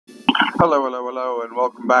Hello, and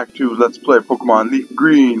welcome back to Let's Play Pokemon Leaf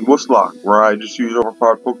Green Woodlock, where I just use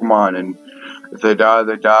overpowered Pokemon, and if they die,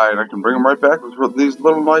 they die, and I can bring them right back with these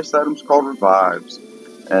little nice items called revives.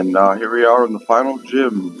 And here we are in the final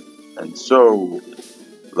gym, and so,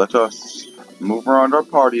 let us move around our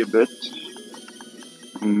party a bit.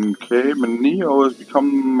 Okay, Maneo has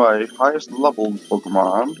become my highest leveled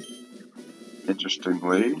Pokemon,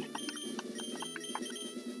 interestingly,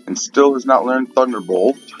 and still has not learned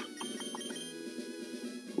Thunderbolt,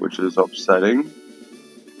 which is upsetting.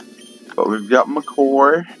 But we've got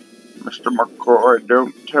McCoy. Mr. McCoy,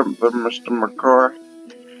 don't tempt them, Mr. McCoy.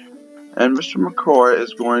 And Mr. McCoy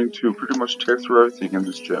is going to pretty much tear through everything in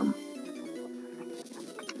this gym.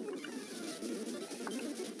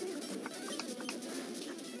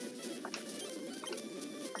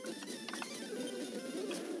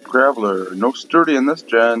 Graveler, no sturdy in this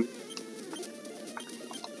gen.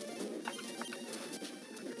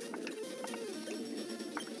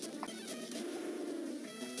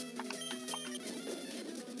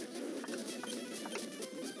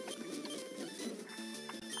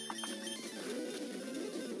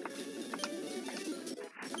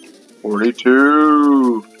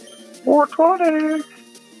 $42. $420.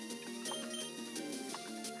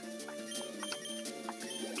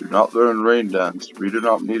 Do not learn Rain Dance. We do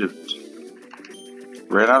not need it.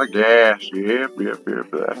 Ran out of gas. Yep.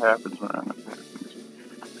 That happens, man.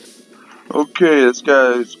 Okay, this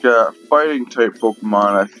guy's got fighting type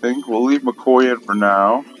Pokemon, I think. We'll leave McCoy in for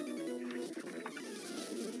now.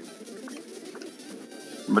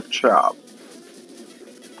 Machop.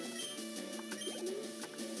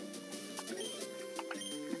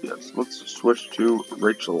 Yes, let's switch to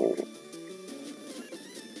Rachel.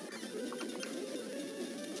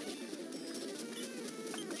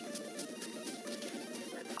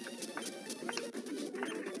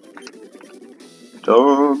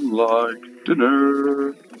 Don't like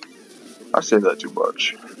dinner. I say that too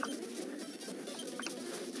much.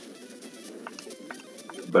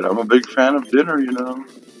 But I'm a big fan of dinner, you know.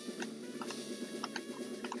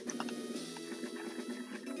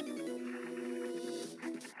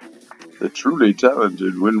 The truly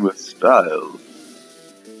talented win with style.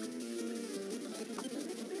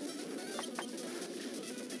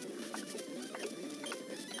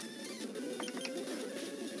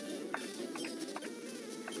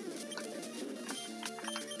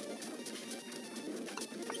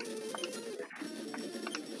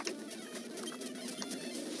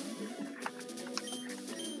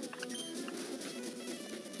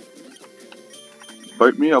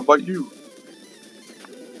 Bite me, I'll bite you.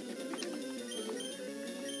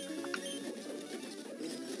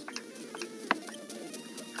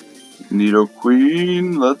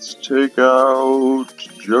 Nidoqueen, let's take out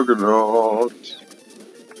Juggernaut.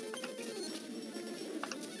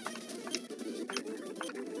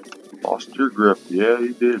 Lost your grip. Yeah,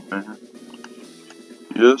 you did, man.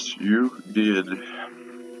 Yes, you did.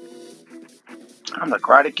 I'm the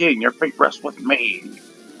Karate King. Your fate rests with me.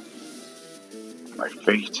 My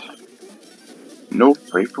fate. No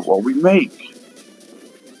fate for what we make.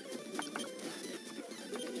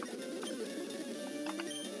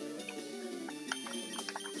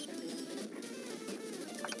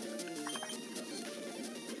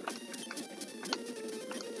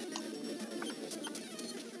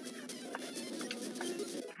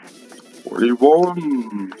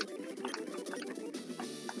 $41.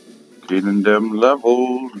 Gaining them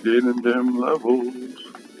levels.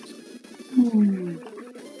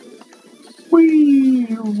 Wee,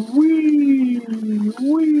 wee,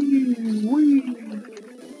 wee.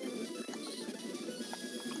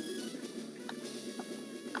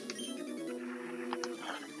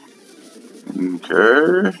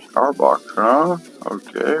 Okay, Arbok, huh?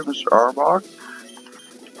 Okay, Mr. Arbok.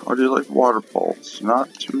 How do you like Water Pulse?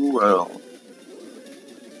 Not too well.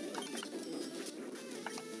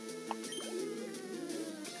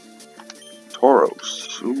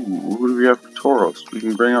 Tauros. Ooh, who do we have for Tauros? We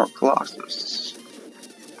can bring out Colossus.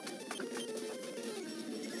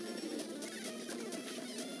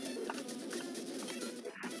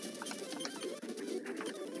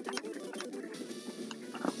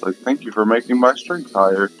 It's like, thank you for making my strength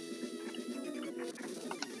higher.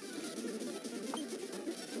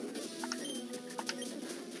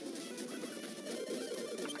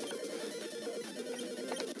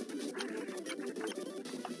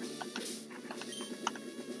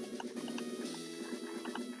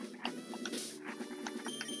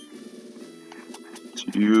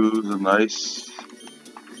 To use a nice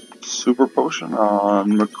super potion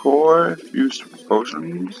on McCoy. A few super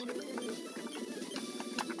potions.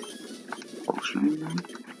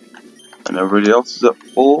 And everybody else is at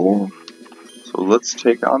full. let's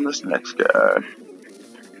take on this next guy.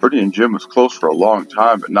 Freddy and Jim was close for a long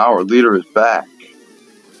time, but now our leader is back.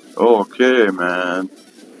 Okay, man.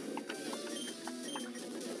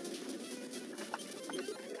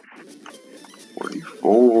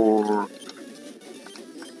 $44.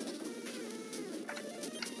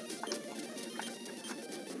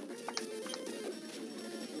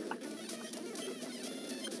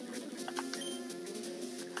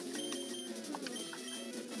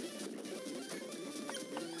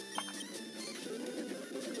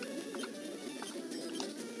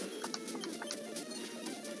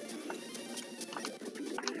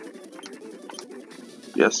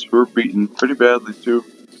 Yes, we're beaten pretty badly too.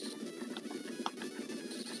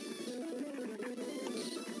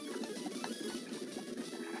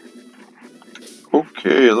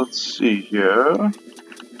 Okay, let's see here.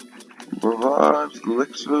 Revives,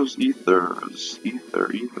 elixirs, ethers.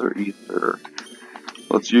 Ether.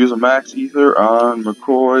 Let's use a max ether on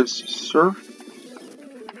McCoy's surf.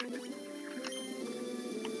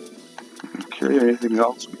 Okay, anything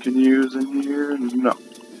else we can use in here? No.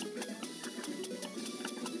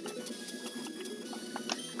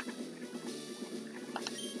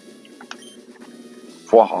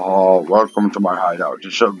 Wow, welcome to my hideout.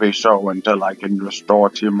 It should be so until I can restore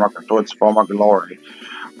Team Rocket to its former glory.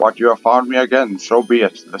 But you have found me again, so be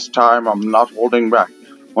it. This time I'm not holding back.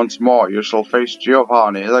 Once more you shall face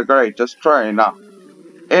Giovanni, the greatest trainer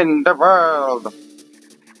in the world.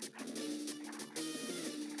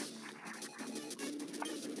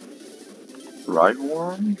 Right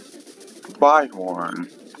horn? By horn.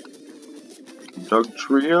 Doug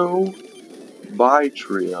Trio? By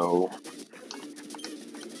Trio.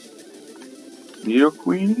 Needle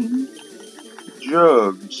Queen?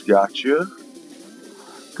 Jugs, gotcha.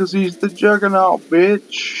 'Cause he's the juggernaut,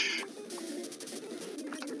 bitch.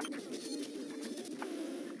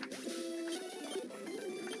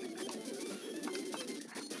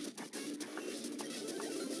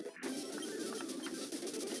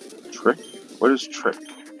 Trick? What is trick?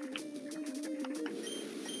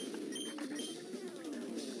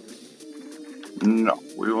 No,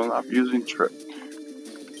 we will not be using trick.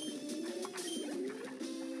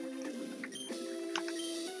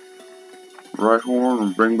 Right horn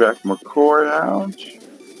and bring back McCoy out.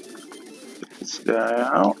 Get this guy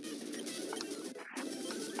out.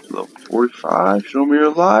 Level 45, show me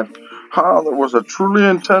your life. Ha, that was a truly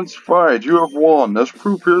intense fight. You have won. As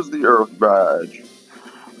proof, here's the Earth badge.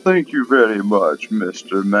 Thank you very much,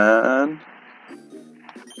 Mr. Man.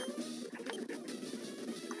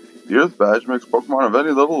 The Earth badge makes Pokemon of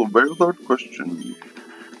any level obey without question.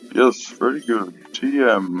 Yes, very good.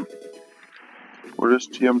 TM. What is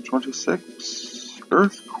TM26?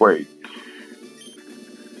 Earthquake.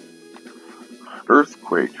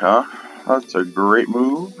 Earthquake, huh? That's a great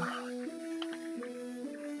move.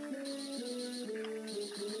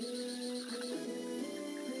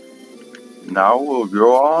 Now we'll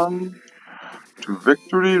go on to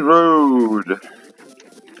Victory Road.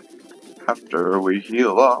 After we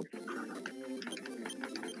heal up.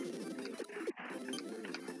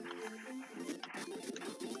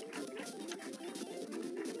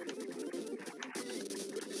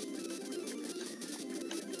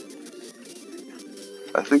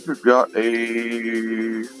 I think we've got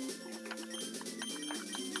a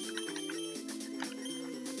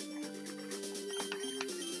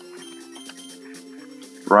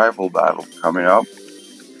rival battle coming up.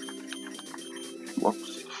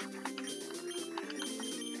 Whoops.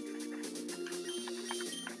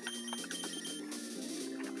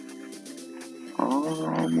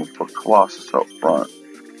 We'll put Colossus out front.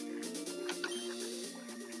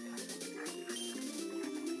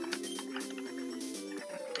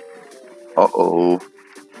 Uh-oh.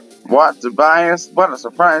 What, Tobias? What a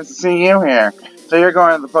surprise to see you here. So you're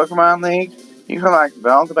going to the Pokemon League? You collect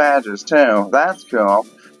all the badges, too. That's cool.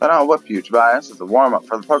 But I'll whip you, Tobias, as a warm-up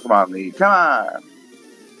for the Pokemon League. Come on!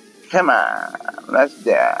 Come on! Let's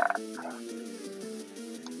do it.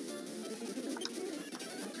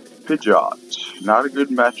 Pidgeot. Not a good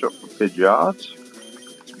matchup for Pidgeot.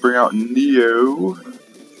 Let's bring out Neo.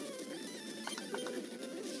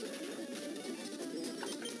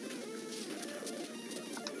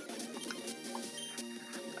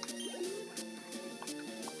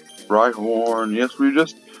 Rhyhorn. Yes, we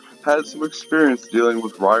just had some experience dealing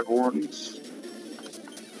with Rhyhorns.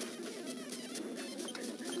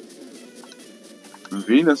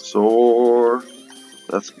 Venusaur.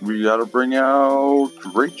 We gotta bring out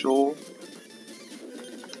Rachel.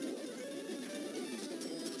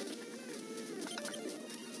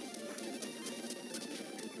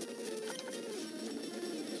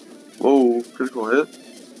 Whoa, critical hit.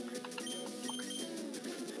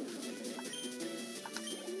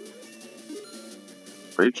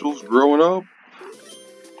 Rachel's growing up.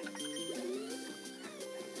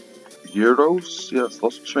 Gyarados, yes,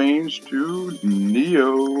 let's change to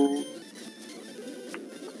Neo.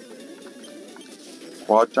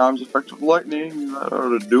 Quad times effective lightning, that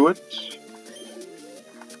ought to do it.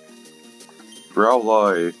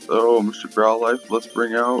 Growlithe, oh, Mr. Growlithe, let's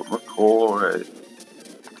bring out McCoy.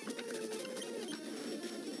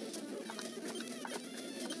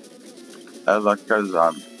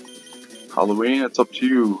 Alakazam. Halloween, it's up to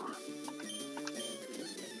you.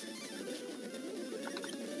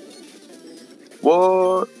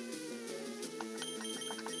 What?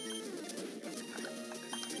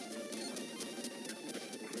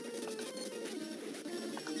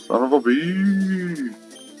 Son of a bee.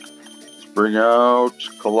 Let's bring out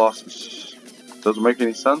Colossus. Doesn't make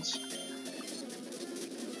any sense.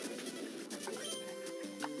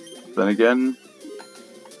 Then again,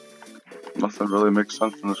 nothing really makes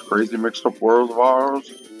sense in this crazy mixed up world of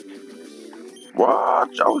ours.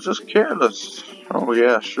 What? I was just careless. Oh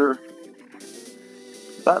yeah, sure.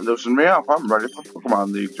 That loosened me up. I'm ready for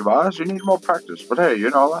Pokemon League, Giovanni. You need more practice, but hey, you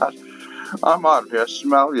know that. I'm out of here.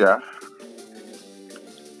 Smell ya.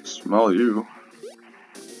 Smell you.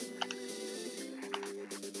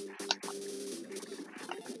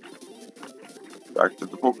 Back to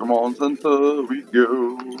the Pokemon Center we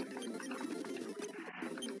go.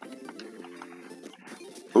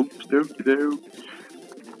 Okie dokie doke.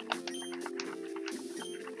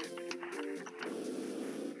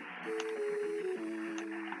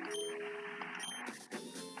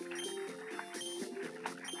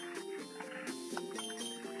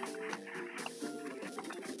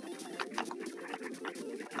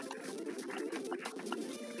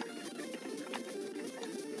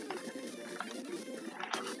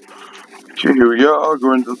 Okay, here we are,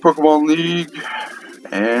 going to the Pokemon League,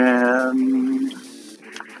 and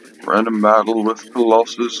random battle with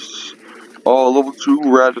Colossus. Oh, level 2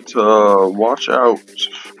 Rattata, watch out.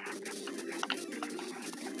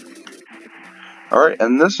 Alright,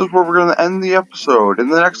 and this is where we're going to end the episode. In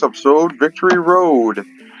the next episode, Victory Road.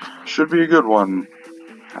 Should be a good one.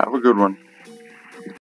 Have a good one.